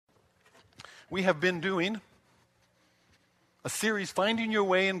We have been doing a series, Finding Your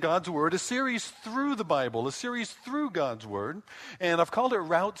Way in God's Word, a series through the Bible, a series through God's Word, and I've called it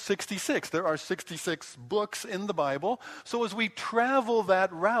Route 66. There are 66 books in the Bible, so as we travel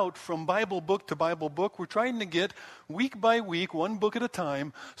that route from Bible book to Bible book, we're trying to get, week by week, one book at a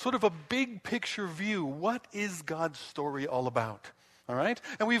time, sort of a big picture view. What is God's story all about? All right?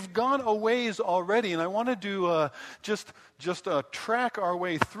 And we've gone a ways already, and I want to do just track our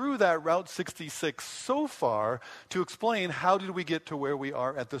way through that Route 66 so far to explain how did we get to where we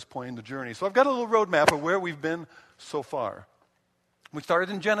are at this point in the journey. So I've got a little roadmap of where we've been so far. We started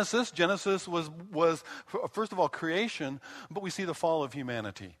in Genesis. Genesis was first of all creation, but we see the fall of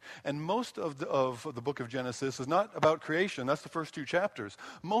humanity. And most of the book of Genesis is not about creation. That's the first 2 chapters.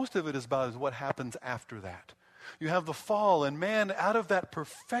 Most of it is about what happens after that. You have the fall, and man, out of that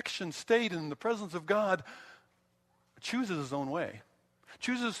perfection state in the presence of God, chooses his own way,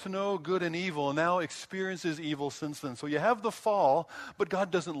 chooses to know good and evil, and now experiences evil since then. So you have the fall, but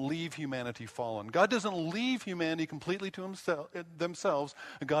God doesn't leave humanity fallen. God doesn't leave humanity completely to themselves,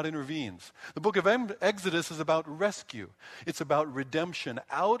 and God intervenes. The book of Exodus is about rescue. It's about redemption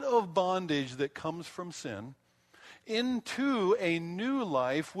out of bondage that comes from sin into a new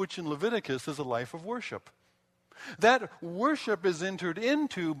life, which in Leviticus is a life of worship. That worship is entered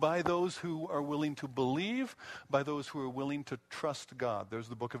into by those who are willing to believe, by those who are willing to trust God. There's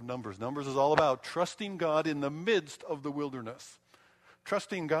the book of Numbers. Numbers is all about trusting God in the midst of the wilderness.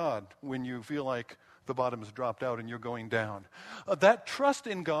 Trusting God when you feel like the bottom has dropped out and you're going down. That trust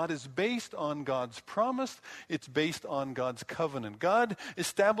in God is based on God's promise. It's based on God's covenant. God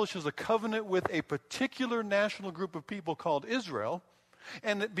establishes a covenant with a particular national group of people called Israel.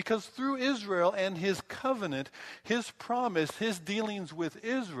 And because through Israel and his covenant, his promise, his dealings with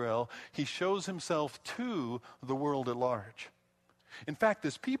Israel, he shows himself to the world at large. In fact,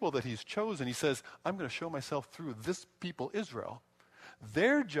 this people that he's chosen, he says, I'm going to show myself through this people, Israel.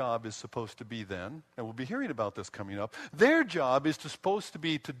 Their job is supposed to be then, and we'll be hearing about this coming up, their job is supposed to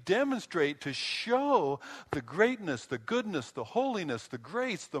be to demonstrate, to show the greatness, the goodness, the holiness, the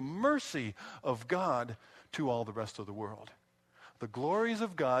grace, the mercy of God to all the rest of the world. The glories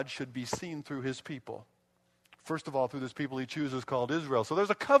of God should be seen through his people. First of all, through this people he chooses called Israel. So there's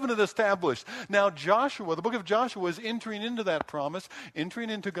a covenant established. Now Joshua, the book of Joshua, is entering into that promise,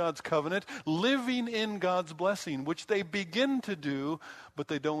 entering into God's covenant, living in God's blessing, which they begin to do, but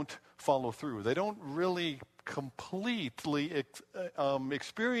they don't follow through. They don't really completely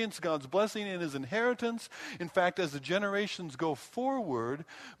experience God's blessing in his inheritance. In fact, as the generations go forward,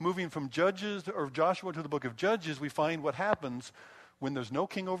 moving from Judges or Joshua to the book of Judges, we find what happens when there's no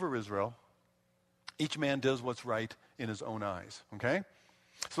king over Israel. Each man does what's right in his own eyes, okay?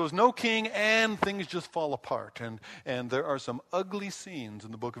 So there's no king and things just fall apart. And there are some ugly scenes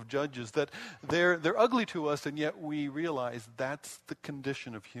in the book of Judges that they're ugly to us, and yet we realize that's the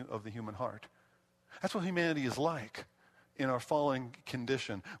condition of the human heart. That's what humanity is like in our fallen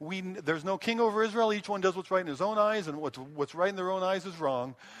condition. There's no king over Israel. Each one does what's right in his own eyes, and what's right in their own eyes is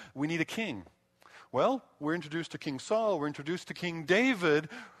wrong. We need a king. Well, we're introduced to King Saul. We're introduced to King David.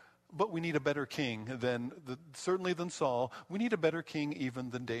 But we need a better king certainly than Saul. We need a better king even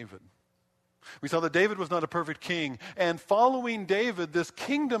than David. We saw that David was not a perfect king. And following David, this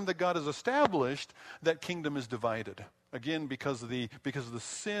kingdom that God has established, that kingdom is divided. Again, because of the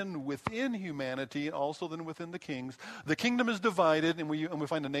sin within humanity, also then within the kings. The kingdom is divided, and we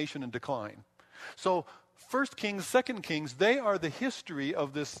find a nation in decline. So 1 Kings, 2 Kings, they are the history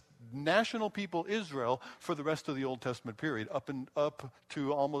of this national people Israel for the rest of the Old Testament period, up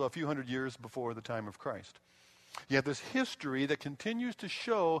to almost a few hundred years before the time of Christ. You have this history that continues to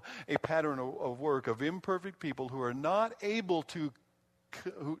show a pattern of work of imperfect people who are not able to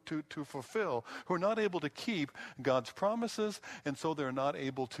fulfill, who are not able to keep God's promises, and so they're not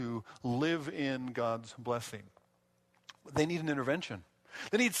able to live in God's blessing. They need an intervention.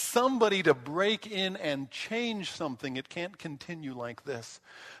 They need somebody to break in and change something. It can't continue like this.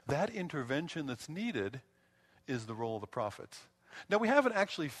 That intervention that's needed is the role of the prophets. Now, we haven't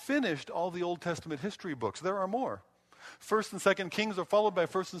actually finished all the Old Testament history books. There are more. 1st and 2nd Kings are followed by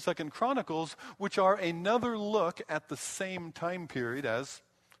 1st and 2nd Chronicles, which are another look at the same time period as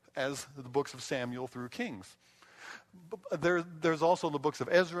the books of Samuel through Kings. There's also the books of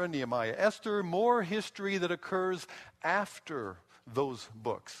Ezra, Nehemiah, Esther, more history that occurs after those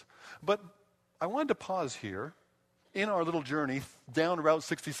books. But I wanted to pause here in our little journey down Route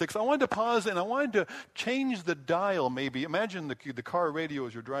 66. I wanted to pause and I wanted to change the dial maybe. Imagine the car radio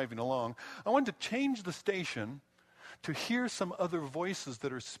as you're driving along. I wanted to change the station to hear some other voices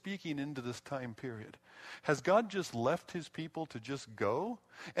that are speaking into this time period. Has God just left his people to just go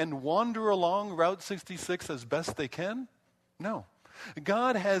and wander along Route 66 as best they can? No.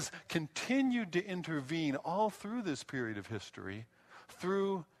 God has continued to intervene all through this period of history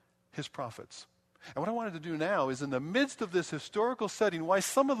through his prophets. And what I wanted to do now is, in the midst of this historical setting, while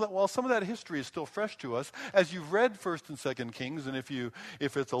some of that history is still fresh to us, as you've read 1st and 2nd Kings, and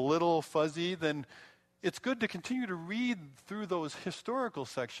if it's a little fuzzy, then it's good to continue to read through those historical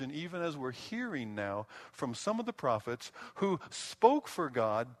sections, even as we're hearing now from some of the prophets who spoke for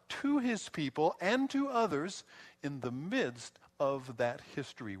God to his people and to others in the midst of that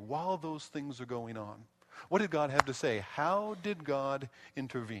history, while those things are going on. What did God have to say? How did God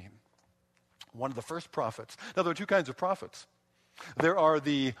intervene? One of the first prophets. Now, there are two kinds of prophets. There are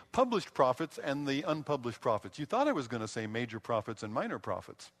the published prophets and the unpublished prophets. You thought I was going to say major prophets and minor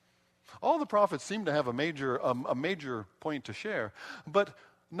prophets. All the prophets seem to have a major point to share, but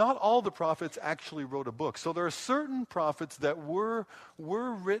not all the prophets actually wrote a book. So there are certain prophets that were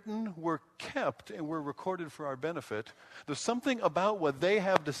written, were kept, and were recorded for our benefit. There's something about what they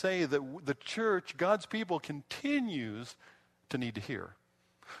have to say that the church, God's people, continues to need to hear.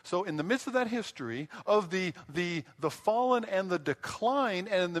 So in the midst of that history of the fallen and the decline,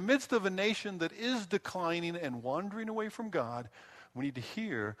 and in the midst of a nation that is declining and wandering away from God, we need to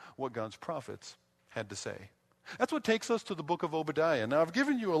hear what God's prophets had to say. That's what takes us to the book of Obadiah. Now, I've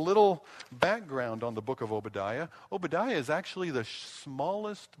given you a little background on the book of Obadiah. Obadiah is actually the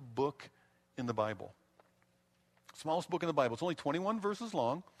smallest book in the Bible. Smallest book in the Bible. It's only 21 verses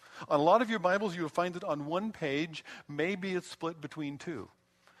long. On a lot of your Bibles, you will find it on one page. Maybe it's split between two.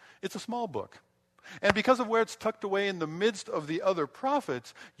 It's a small book. And because of where it's tucked away in the midst of the other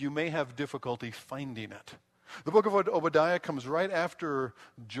prophets, you may have difficulty finding it. The book of Obadiah comes right after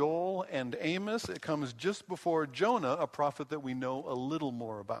Joel and Amos. It comes just before Jonah, a prophet that we know a little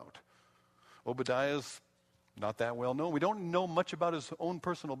more about. Obadiah's not that well known. We don't know much about his own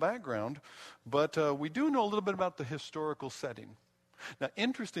personal background, but we do know a little bit about the historical setting. Now,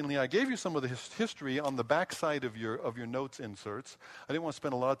 interestingly, I gave you some of the history on the back side of your notes inserts. I didn't want to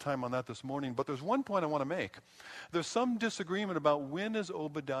spend a lot of time on that this morning, but there's one point I want to make. There's some disagreement about when is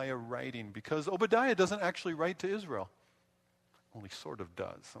Obadiah writing, because Obadiah doesn't actually write to Israel. Only sort of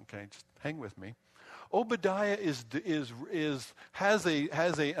does, okay? Just hang with me. Obadiah has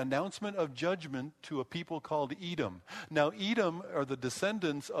a announcement of judgment to a people called Edom. Now, Edom are the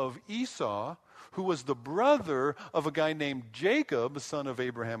descendants of Esau, who was the brother of a guy named Jacob, son of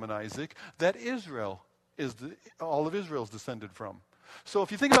Abraham and Isaac, that all of Israel is descended from. So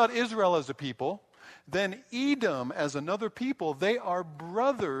if you think about Israel as a people, then Edom as another people, they are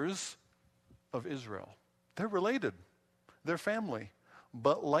brothers of Israel. They're related. They're family.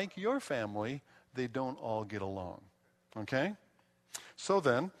 But like your family, they don't all get along. Okay? So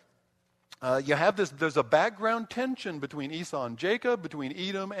then, you have there's a background tension between Esau and Jacob, between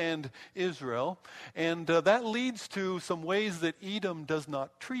Edom and Israel, and that leads to some ways that Edom does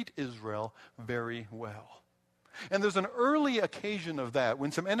not treat Israel very well. And there's an early occasion of that,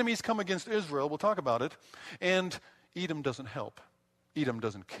 when some enemies come against Israel, we'll talk about it, and Edom doesn't help. Edom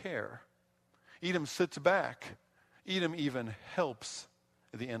doesn't care. Edom sits back. Edom even helps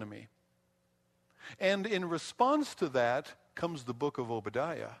the enemy. And in response to that comes the book of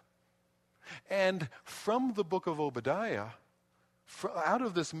Obadiah. And from the book of Obadiah, out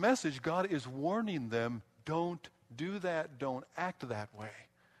of this message, God is warning them, don't do that, don't act that way.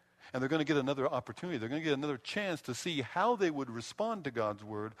 And they're going to get another opportunity. They're going to get another chance to see how they would respond to God's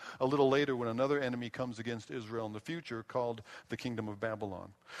word a little later when another enemy comes against Israel in the future called the kingdom of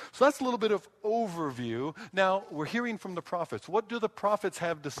Babylon. So that's a little bit of overview. Now, we're hearing from the prophets. What do the prophets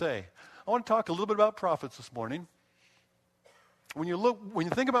have to say? I want to talk a little bit about prophets this morning. When you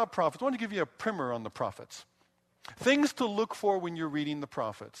think about prophets, I want to give you a primer on the prophets. Things to look for when you're reading the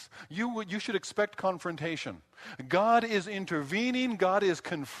prophets. You should expect confrontation. God is intervening. God is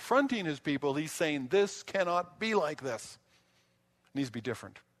confronting his people. He's saying, this cannot be like this. It needs to be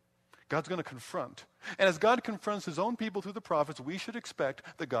different. God's going to confront. And as God confronts his own people through the prophets, we should expect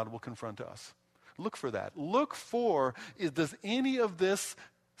that God will confront us. Look for that. Look for, does any of this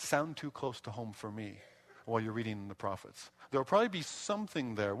sound too close to home for me while you're reading the prophets? There will probably be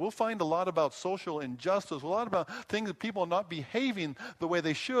something there. We'll find a lot about social injustice, a lot about things that people are not behaving the way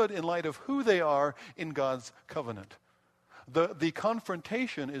they should in light of who they are in God's covenant. The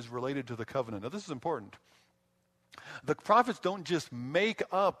confrontation is related to the covenant. Now, this is important. The prophets don't just make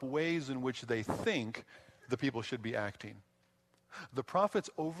up ways in which they think the people should be acting. The prophets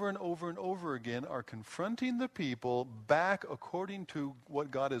over and over and over again are confronting the people back according to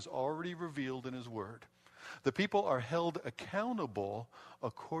what God has already revealed in his word. The people are held accountable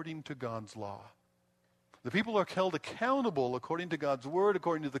according to God's law. The people are held accountable according to God's word,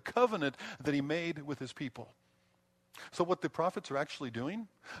 according to the covenant that he made with his people. So what the prophets are actually doing,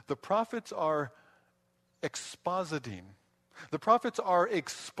 the prophets are expositing. The prophets are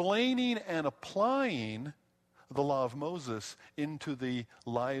explaining and applying the law of Moses into the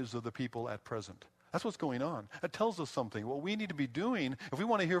lives of the people at present. That's what's going on. That tells us something. What we need to be doing, if we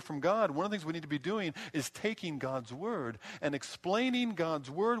want to hear from God, one of the things we need to be doing is taking God's word and explaining God's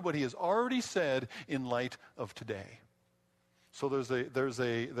word, what he has already said, in light of today. So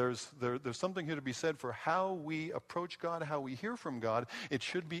there's something here to be said for how we approach God, how we hear from God. It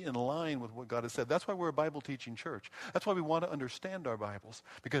should be in line with what God has said. That's why we're a Bible teaching church. That's why we want to understand our Bibles,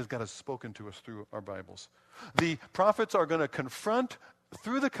 because God has spoken to us through our Bibles. The prophets are going to confront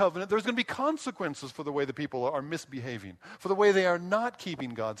through the covenant. There's going to be consequences for the way the people are misbehaving, for the way they are not keeping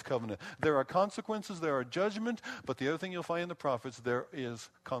God's covenant. There are consequences, there are judgment, but the other thing you'll find in the prophets, there is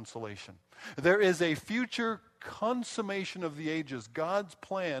consolation. There is a future consummation of the ages. God's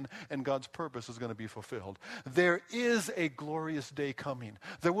plan and God's purpose is going to be fulfilled. There is a glorious day coming.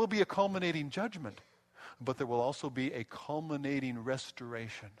 There will be a culminating judgment, but there will also be a culminating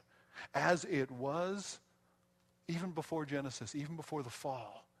restoration, as it was even before Genesis, even before the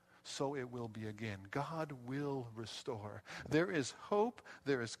fall. So it will be again. God will restore. There is hope,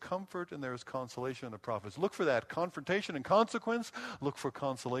 there is comfort, and there is consolation in the prophets. Look for that confrontation and consequence. Look for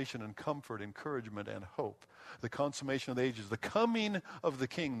consolation and comfort, encouragement and hope. The consummation of the ages, the coming of the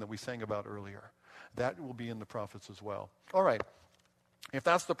King that we sang about earlier. That will be in the prophets as well. All right. If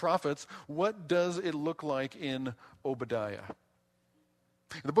that's the prophets, what does it look like in Obadiah?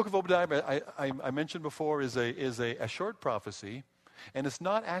 The book of Obadiah, I mentioned before, is a short prophecy, and it's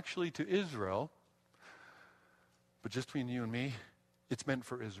not actually to Israel, but just between you and me, it's meant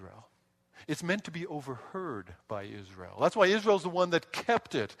for Israel. It's meant to be overheard by Israel. That's why Israel's the one that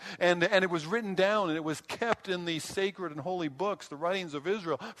kept it, and it was written down, and it was kept in the sacred and holy books, the writings of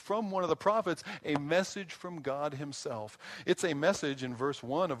Israel, from one of the prophets, a message from God himself. It's a message in verse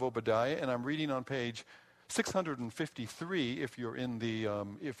 1 of Obadiah, and I'm reading on page 653 if you're in the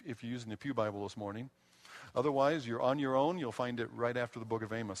if you're using the Pew Bible this morning. Otherwise, you're on your own. You'll find it right after the book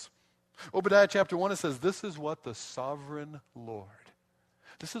of Amos. Obadiah chapter 1, it says, "This is what the sovereign Lord."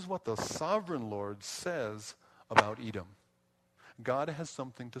 This is what the sovereign Lord says about Edom. God has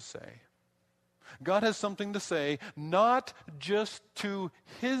something to say. God has something to say, not just to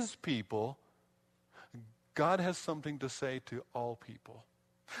his people. God has something to say to all people.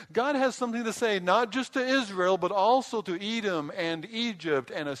 God has something to say not just to Israel, but also to Edom and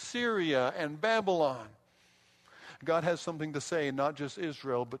Egypt and Assyria and Babylon. God has something to say not just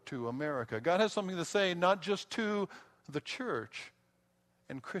Israel, but to America. God has something to say not just to the church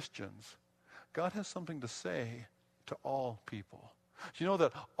and Christians. God has something to say to all people. Do you know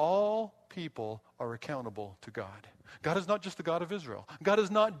that all people are accountable to God? God is not just the God of Israel. God is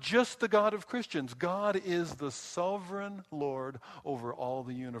not just the God of Christians. God is the sovereign Lord over all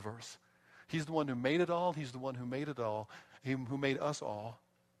the universe. He's the one who made it all. He's the one who made it all. He who made us all.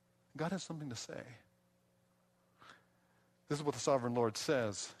 God has something to say. This is what the sovereign Lord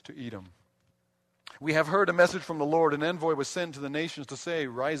says to Edom. "We have heard a message from the Lord. An envoy was sent to the nations to say,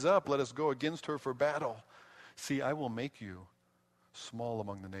 'Rise up, let us go against her for battle. See, I will make you small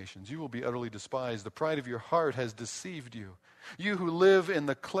among the nations. You will be utterly despised. The pride of your heart has deceived you. You who live in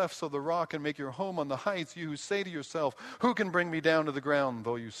the clefts of the rock and make your home on the heights, you who say to yourself, who can bring me down to the ground?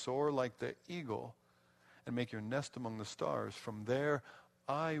 Though you soar like the eagle and make your nest among the stars, from there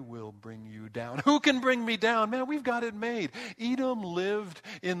I will bring you down. Who can bring me down?'" Man, we've got it made. Edom lived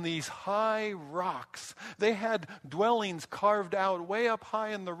in these high rocks. They had dwellings carved out way up high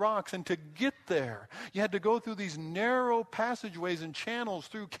in the rocks, and to get there, you had to go through these narrow passageways and channels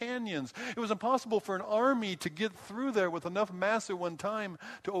through canyons. It was impossible for an army to get through there with enough mass at one time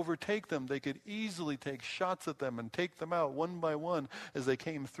to overtake them. They could easily take shots at them and take them out one by one as they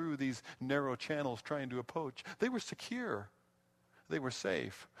came through these narrow channels trying to approach. They were secure. They were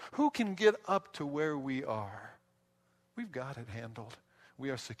safe. Who can get up to where we are? We've got it handled. We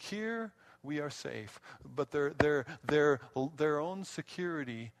are secure. We are safe. But their own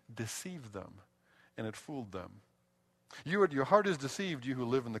security deceived them, and it fooled them. Your heart is deceived, you who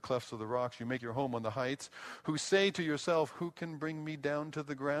live in the clefts of the rocks. You make your home on the heights. Who say to yourself, who can bring me down to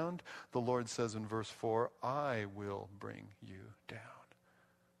the ground? The Lord says in verse 4, I will bring you down.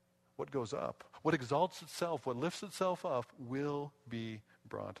 What goes up, what exalts itself, what lifts itself up, will be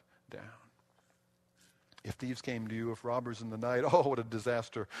brought down. If thieves came to you, if robbers in the night, oh, what a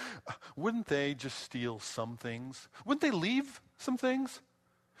disaster. Wouldn't they just steal some things? Wouldn't they leave some things?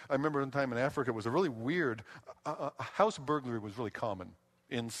 I remember one time in Africa, it was a really weird, a house burglary was really common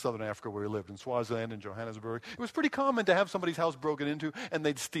in southern Africa where we lived, in Swaziland and Johannesburg. It was pretty common to have somebody's house broken into and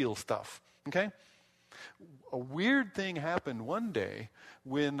they'd steal stuff, okay? A weird thing happened one day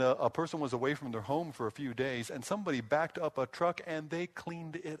when a person was away from their home for a few days and somebody backed up a truck and they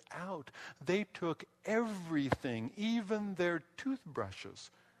cleaned it out. They took everything, even their toothbrushes.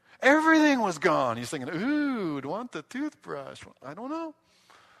 Everything was gone. He's thinking, ooh, do I want the toothbrush? I don't know.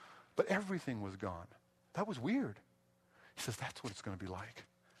 But everything was gone. That was weird. He says, that's what it's going to be like.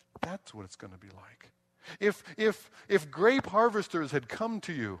 That's what it's going to be like. If grape harvesters had come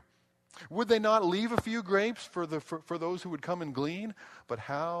to you, would they not leave a few grapes for those who would come and glean? But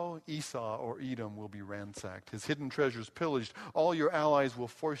how Esau or Edom will be ransacked, his hidden treasures pillaged. All your allies will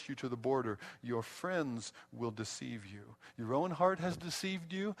force you to the border. Your friends will deceive you. Your own heart has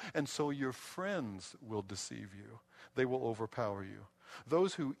deceived you, and so your friends will deceive you. They will overpower you.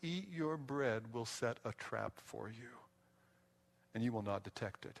 Those who eat your bread will set a trap for you, and you will not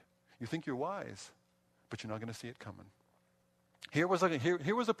detect it. You think you're wise, but you're not going to see it coming. Here was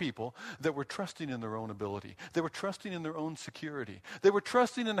a people that were trusting in their own ability. They were trusting in their own security. They were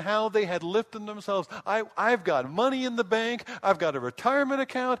trusting in how they had lifted themselves. I've got money in the bank. I've got a retirement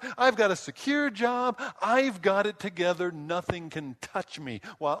account. I've got a secure job. I've got it together. Nothing can touch me,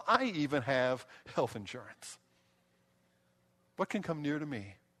 while I even have health insurance. What can come near to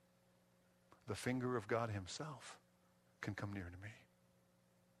me? The finger of God himself can come near to me.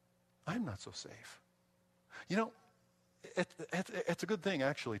 I'm not so safe. You know, it's a good thing,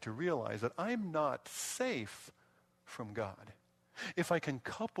 actually, to realize that I'm not safe from God. If I can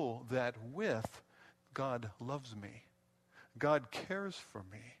couple that with God loves me, God cares for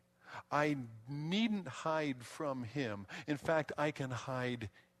me, I needn't hide from him. In fact, I can hide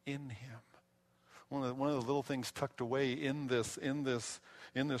in him. One of the little things tucked away in this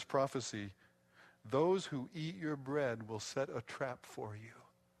prophecy, those who eat your bread will set a trap for you.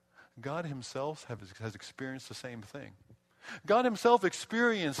 God himself has experienced the same thing. God himself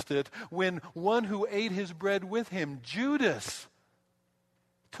experienced it when one who ate his bread with him, Judas,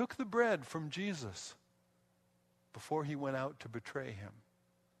 took the bread from Jesus before he went out to betray him.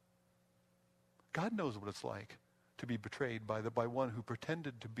 God knows what it's like to be betrayed by one who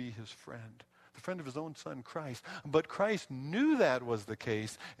pretended to be his friend, the friend of his own son, Christ. But Christ knew that was the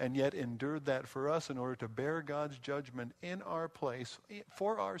case and yet endured that for us in order to bear God's judgment in our place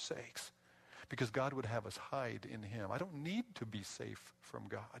for our sakes, because God would have us hide in him. I don't need to be safe from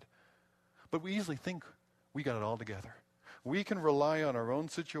God. But we easily think we got it all together. We can rely on our own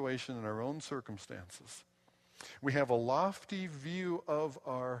situation and our own circumstances. We have a lofty view of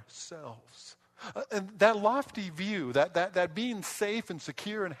ourselves. And that lofty view, that being safe and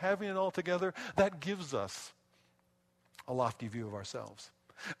secure and having it all together, that gives us a lofty view of ourselves.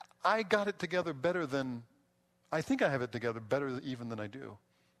 I got it together better than, I think I have it together better even than I do.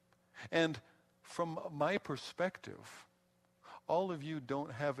 And from my perspective, all of you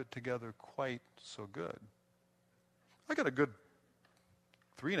don't have it together quite so good. I got a good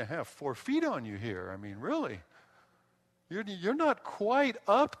 3.5, 4 feet on you here. I mean, really. You're not quite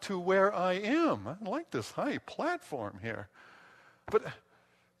up to where I am. I like this high platform here. But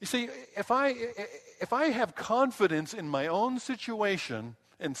you see, if I have confidence in my own situation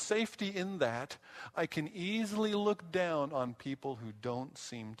and safety in that, I can easily look down on people who don't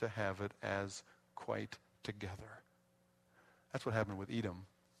seem to have it as quite together. That's what happened with Edom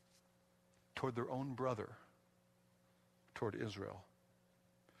toward their own brother, toward Israel.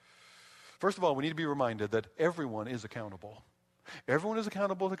 First of all, we need to be reminded that everyone is accountable. Everyone is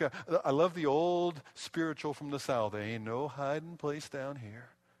accountable to God. I love the old spiritual from the South. There ain't no hiding place down here.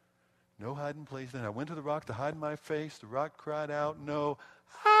 No hiding place down here. I went to the rock to hide my face. The rock cried out, no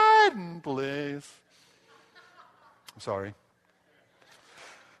hiding place. I'm sorry.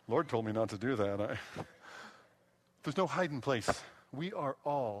 Lord told me not to do that. There's no hiding place. We are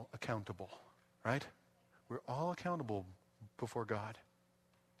all accountable, right? We're all accountable before God.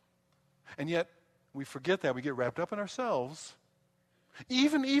 And yet, we forget that. We get wrapped up in ourselves.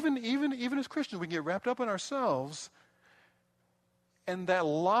 Even as Christians, we get wrapped up in ourselves. And that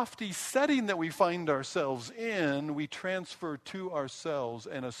lofty setting that we find ourselves in, we transfer to ourselves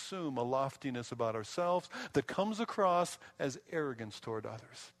and assume a loftiness about ourselves that comes across as arrogance toward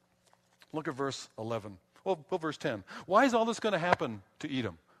others. Look at verse 11. Well, verse 10. Why is all this going to happen to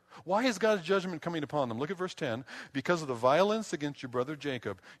Edom? Why is God's judgment coming upon them? Look at verse 10. Because of the violence against your brother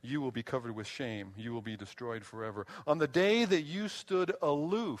Jacob, you will be covered with shame. You will be destroyed forever. On the day that you stood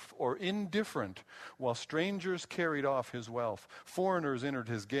aloof or indifferent while strangers carried off his wealth, foreigners entered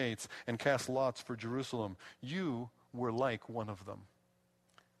his gates and cast lots for Jerusalem, you were like one of them.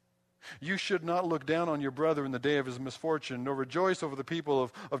 You should not look down on your brother in the day of his misfortune, nor rejoice over the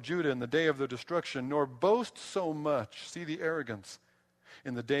people of Judah in the day of their destruction, nor boast so much, see the arrogance,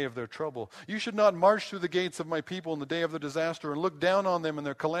 in the day of their trouble. You should not march through the gates of my people in the day of their disaster, and look down on them in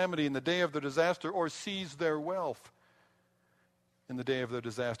their calamity in the day of their disaster, or seize their wealth in the day of their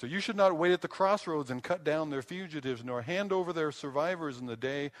disaster. You should not wait at the crossroads and cut down their fugitives, nor hand over their survivors in the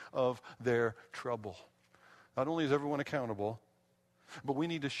day of their trouble. Not only is everyone accountable, but we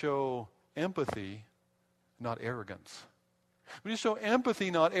need to show empathy, not arrogance. We need to show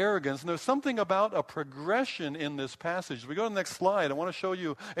empathy, not arrogance. And there's something about a progression in this passage. As we go to the next slide, I want to show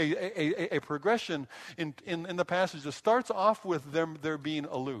you a progression in the passage that starts off with them being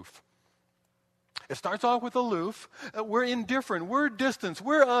aloof. It starts off with aloof. We're indifferent. We're distant.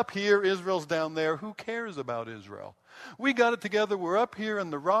 We're up here. Israel's down there. Who cares about Israel? We got it together. We're up here in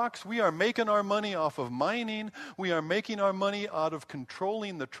the rocks. We are making our money off of mining. We are making our money out of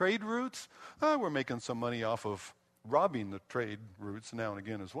controlling the trade routes. We're making some money off of robbing the trade routes now and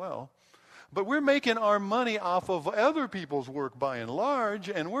again as well. But we're making our money off of other people's work by and large,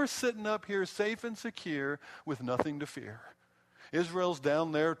 and we're sitting up here safe and secure with nothing to fear. Israel's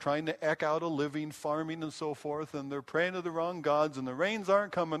down there trying to eke out a living, farming and so forth, and they're praying to the wrong gods, and the rains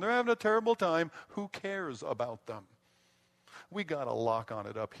aren't coming. They're having a terrible time. Who cares about them? We got a lock on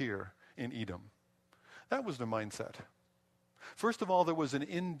it up here in Edom. That was their mindset. First of all, there was an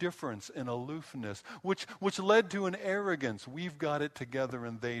indifference, an aloofness, which led to an arrogance. We've got it together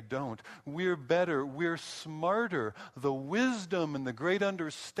and they don't. We're better. We're smarter. The wisdom and the great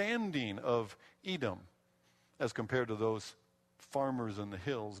understanding of Edom as compared to those farmers in the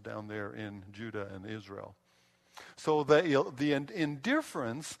hills down there in Judah and Israel. So the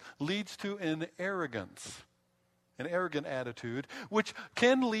indifference leads to an arrogant attitude, which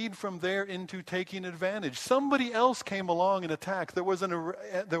can lead from there into taking advantage. Somebody else came along and attacked. There was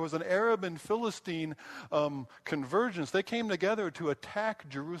an Arab and Philistine convergence. They came together to attack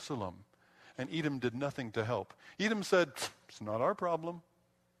Jerusalem, and Edom did nothing to help. Edom said, "It's not our problem.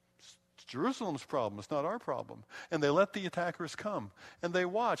 It's Jerusalem's problem. It's not our problem." And they let the attackers come, and they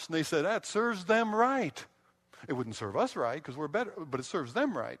watched, and they said, "That serves them right." It wouldn't serve us right because we're better, but it serves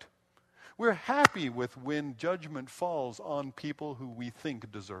them right. We're happy with when judgment falls on people who we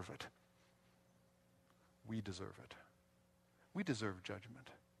think deserve it. We deserve it. We deserve judgment.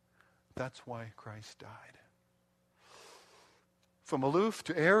 That's why Christ died. From aloof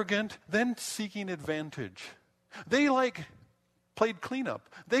to arrogant, then seeking advantage. They played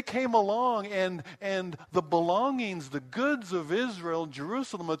cleanup. They came along and the belongings, the goods of Israel,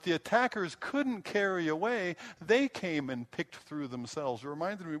 Jerusalem, that the attackers couldn't carry away, they came and picked through themselves. It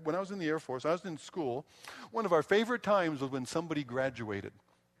reminded me, when I was in the Air Force, I was in school, one of our favorite times was when somebody graduated.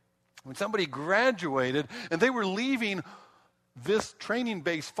 When somebody graduated and they were leaving this training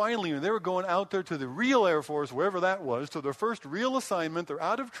base finally, and they were going out there to the real Air Force, wherever that was, to their first real assignment. They're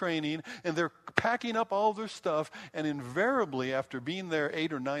out of training, and they're packing up all their stuff, and invariably, after being there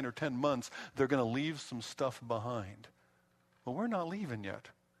 8 or 9 or 10 months, they're going to leave some stuff behind. Well, we're not leaving yet.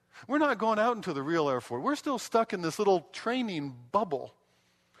 We're not going out into the real Air Force. We're still stuck in this little training bubble.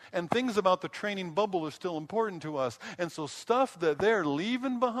 And things about the training bubble are still important to us. And so stuff that they're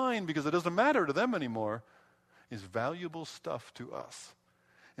leaving behind, because it doesn't matter to them anymore, is valuable stuff to us.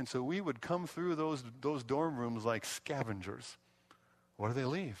 And so we would come through those dorm rooms like scavengers. What do they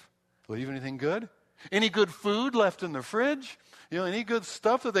leave? Do they leave anything good? Any good food left in the fridge? Any good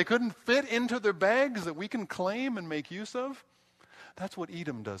stuff that they couldn't fit into their bags that we can claim and make use of? That's what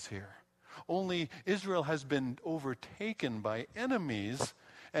Edom does here. Only Israel has been overtaken by enemies,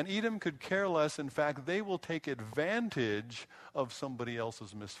 and Edom could care less. In fact, they will take advantage of somebody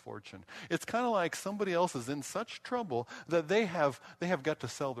else's misfortune. It's kind of like somebody else is in such trouble that they have got to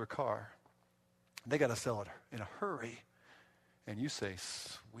sell their car. They got to sell it in a hurry. And you say,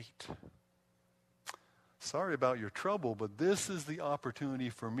 "Sweet. Sorry about your trouble, but this is the opportunity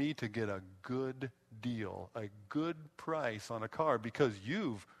for me to get a good deal, a good price on a car because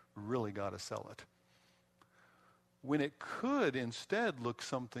you've really got to sell it." When it could instead look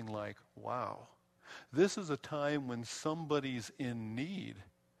something like, wow, this is a time when somebody's in need.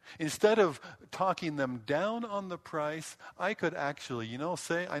 Instead of talking them down on the price, I could actually,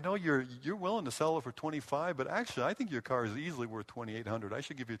 say, "I know you're willing to sell it for $25, but actually I think your car is easily worth $2,800. I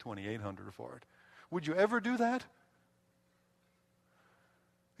should give you $2,800 for it." Would you ever do that?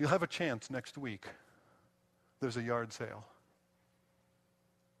 You'll have a chance next week. There's a yard sale.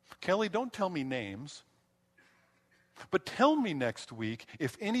 Kelly, don't tell me names. But tell me next week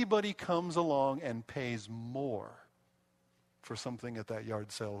if anybody comes along and pays more for something at that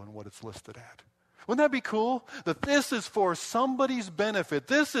yard sale than what it's listed at. Wouldn't that be cool? That this is for somebody's benefit.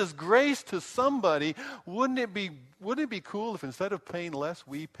 This is grace to somebody. Wouldn't it be cool if instead of paying less,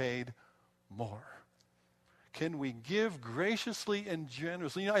 we paid more? Can we give graciously and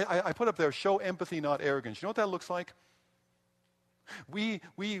generously? You know, I put up there, show empathy, not arrogance. You know what that looks like? We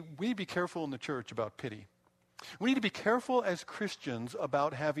be careful in the church about pity. We need to be careful as Christians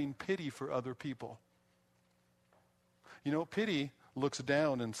about having pity for other people. You know, pity looks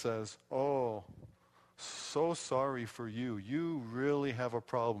down and says, oh, so sorry for you. You really have a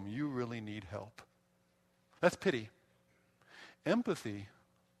problem. You really need help. That's pity. Empathy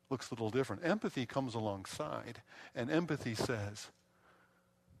looks a little different. Empathy comes alongside, and empathy says,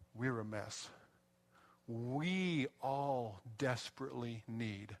 we're a mess. We all desperately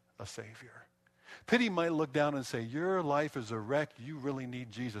need a Savior. Pity might look down and say, your life is a wreck. You really need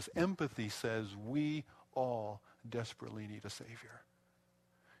Jesus. Empathy says, we all desperately need a Savior.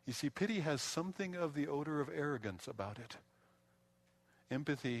 You see, pity has something of the odor of arrogance about it.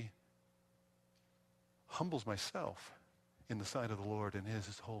 Empathy humbles myself in the sight of the Lord and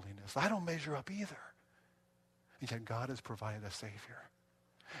His holiness. I don't measure up either. And yet God has provided a Savior.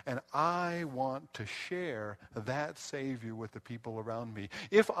 And I want to share that Savior with the people around me.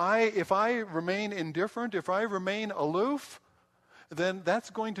 If I remain indifferent, if I remain aloof, then that's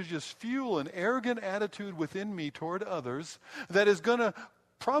going to just fuel an arrogant attitude within me toward others that is going to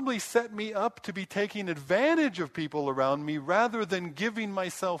probably set me up to be taking advantage of people around me rather than giving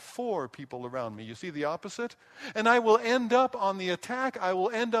myself for people around me. You see the opposite? And I will end up on the attack. I will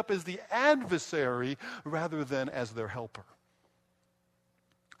end up as the adversary rather than as their helper.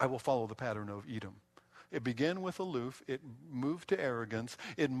 I will follow the pattern of Edom. It began with aloof. It moved to arrogance.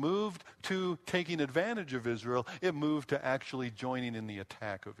 It moved to taking advantage of Israel. It moved to actually joining in the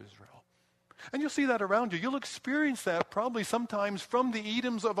attack of Israel. And you'll see that around you. You'll experience that probably sometimes from the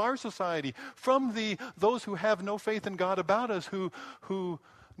Edoms of our society, from those who have no faith in God about us, who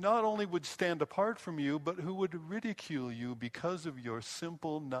not only would stand apart from you, but who would ridicule you because of your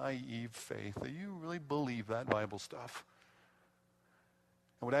simple, naive faith, that you really believe that Bible stuff,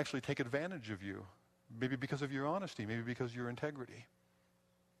 and would actually take advantage of you, maybe because of your honesty, maybe because of your integrity.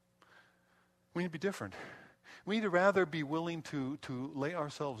 We need to be different. We need to rather be willing to lay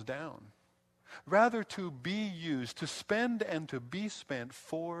ourselves down, rather to be used, to spend and to be spent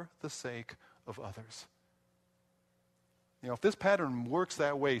for the sake of others. You know, if this pattern works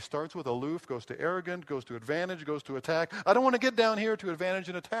that way, starts with aloof, goes to arrogant, goes to advantage, goes to attack. I don't want to get down here to advantage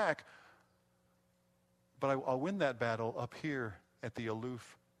and attack, but I'll win that battle up here at the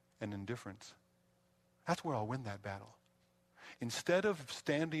aloof and indifference. That's where I'll win that battle. Instead of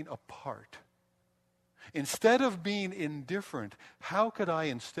standing apart, instead of being indifferent, how could I,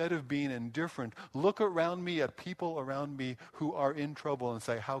 instead of being indifferent, look around me at people around me who are in trouble and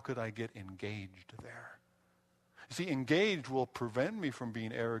say, how could I get engaged there? You see, engaged will prevent me from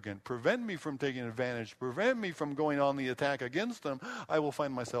being arrogant, prevent me from taking advantage, prevent me from going on the attack against them. I will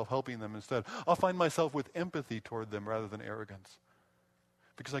find myself helping them instead. I'll find myself with empathy toward them rather than arrogance,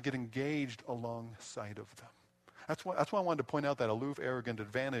 because I get engaged alongside of them. That's why I wanted to point out that aloof, arrogant,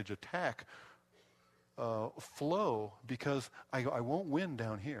 advantage, attack flow, because I won't win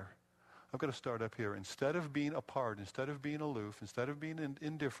down here. I've got to start up here. Instead of being apart, instead of being aloof, instead of being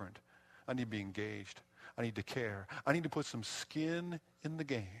indifferent, I need to be engaged. I need to care. I need to put some skin in the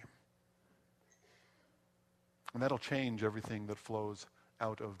game. And that'll change everything that flows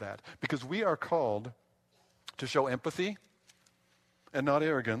out of that. Because we are called to show empathy and not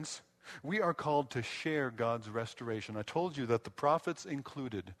arrogance. We are called to share God's restoration. I told you that the prophets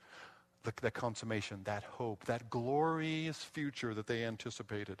included that consummation, that hope, that glorious future that they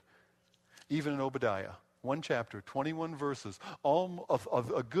anticipated. Even in Obadiah, 1 chapter, 21 verses, of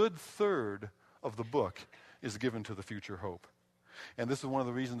a good third of the book is given to the future hope. And this is one of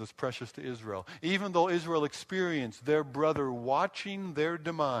the reasons it's precious to Israel. Even though Israel experienced their brother watching their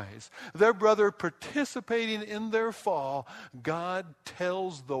demise, their brother participating in their fall, God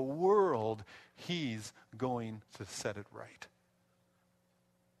tells the world He's going to set it right.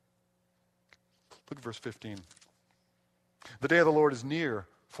 Look at verse 15. The day of the Lord is near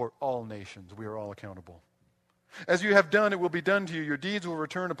for all nations. We are all accountable. As you have done, it will be done to you. Your deeds will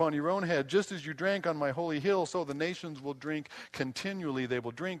return upon your own head. Just as you drank on my holy hill, so the nations will drink continually. They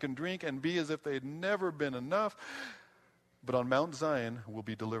will drink and be as if they had never been enough. But on Mount Zion will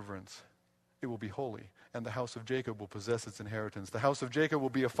be deliverance. It will be holy, and the house of Jacob will possess its inheritance. The house of Jacob will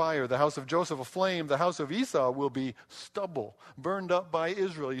be a fire, the house of Joseph a flame, the house of Esau will be stubble, burned up by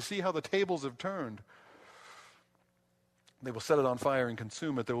Israel. You see how the tables have turned. They will set it on fire and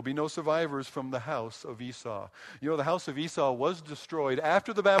consume it. There will be no survivors from the house of Esau. You know, the house of Esau was destroyed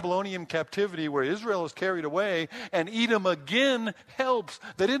after the Babylonian captivity where Israel is carried away, and Edom again helps.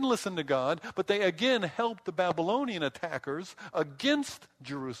 They didn't listen to God, but they again helped the Babylonian attackers against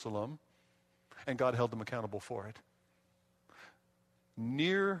Jerusalem, and God held them accountable for it.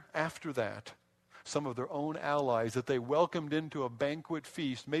 Near after that, some of their own allies that they welcomed into a banquet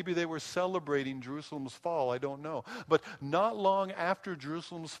feast. Maybe they were celebrating Jerusalem's fall, I don't know. But not long after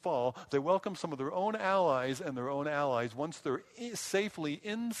Jerusalem's fall, they welcomed some of their own allies, and their own allies, once they're safely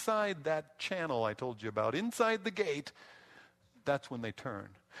inside that channel I told you about, inside the gate, that's when they turn.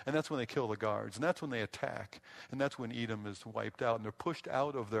 And that's when they kill the guards. And that's when they attack. And that's when Edom is wiped out. And they're pushed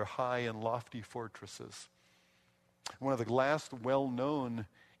out of their high and lofty fortresses. One of the last well-known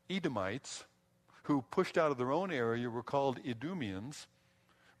Edomites who pushed out of their own area were called Idumeans,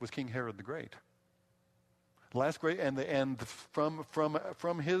 was King Herod the Great. Last great, and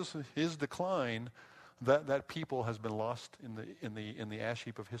from his decline, that people has been lost in the ash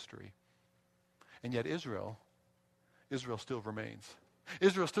heap of history. And yet Israel still remains.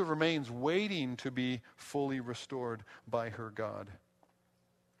 Israel still remains, waiting to be fully restored by her God.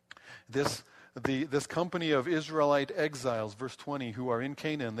 This company of Israelite exiles, verse 20, who are in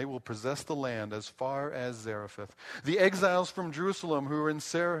Canaan, they will possess the land as far as Zarephath. The exiles from Jerusalem who are in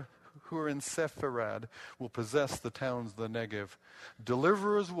Sepharad will possess the towns of the Negev.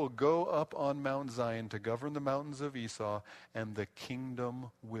 Deliverers will go up on Mount Zion to govern the mountains of Esau, and the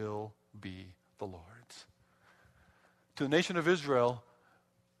kingdom will be the Lord's. To the nation of Israel,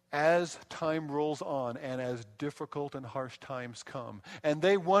 as time rolls on and as difficult and harsh times come, and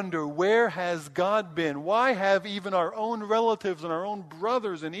they wonder, where has God been? Why have even our own relatives and our own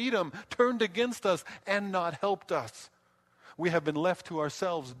brothers in Edom turned against us and not helped us? We have been left to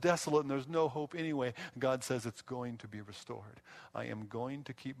ourselves, desolate, and there's no hope anyway. God says it's going to be restored. I am going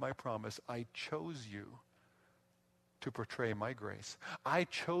to keep my promise. I chose you to portray my grace. I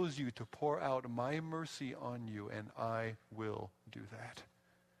chose you to pour out my mercy on you, and I will do that.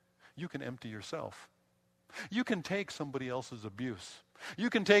 You can empty yourself. You can take somebody else's abuse. You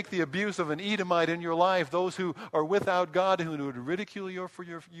can take the abuse of an Edomite in your life, those who are without God, who would ridicule you for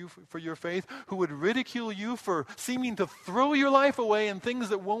your faith, who would ridicule you for seeming to throw your life away in things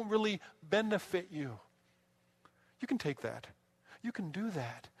that won't really benefit you. You can take that. You can do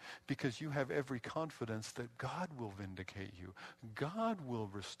that because you have every confidence that God will vindicate you. God will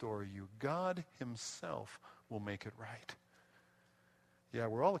restore you. God himself will make it right. Yeah,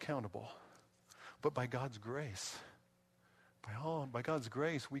 we're all accountable, but by God's grace, by God's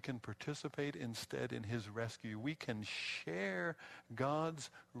grace, we can participate instead in his rescue. We can share God's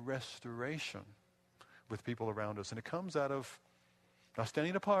restoration with people around us. And it comes out of not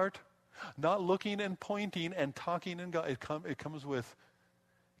standing apart, not looking and pointing and talking in God. It comes with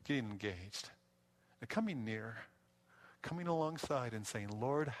getting engaged and coming near, coming alongside and saying,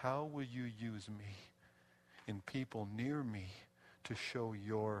 Lord, how will you use me in people near me to show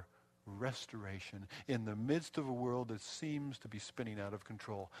your restoration in the midst of a world that seems to be spinning out of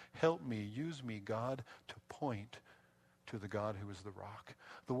control? Help me, use me, God, to point to the God who is the rock,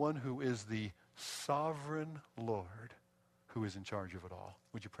 the one who is the sovereign Lord who is in charge of it all.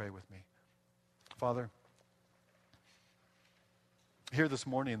 Would you pray with me? Father, here this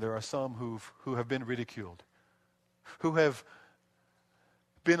morning there are some who have been ridiculed, who have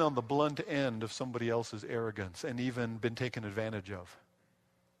been on the blunt end of somebody else's arrogance and even been taken advantage of.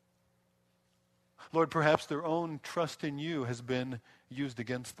 Lord, perhaps their own trust in you has been used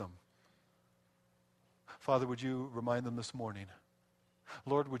against them. Father, would you remind them this morning?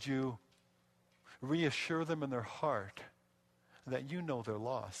 Lord, would you reassure them in their heart that you know their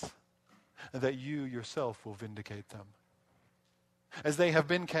loss and that you yourself will vindicate them. As they have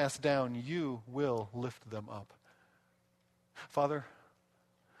been cast down, you will lift them up. Father,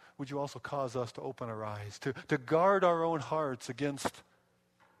 would you also cause us to open our eyes, to guard our own hearts against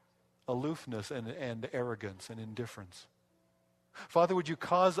aloofness and arrogance and indifference. Father, would you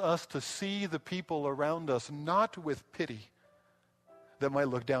cause us to see the people around us not with pity that might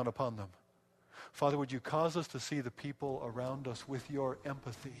look down upon them. Father, would you cause us to see the people around us with your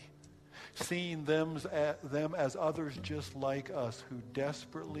empathy, seeing them as others just like us who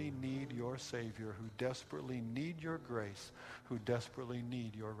desperately need your Savior, who desperately need your grace, who desperately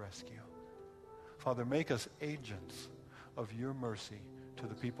need your rescue. Father, make us agents of your mercy to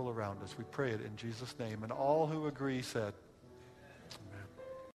the people around us. We pray it in Jesus' name. And all who agree said,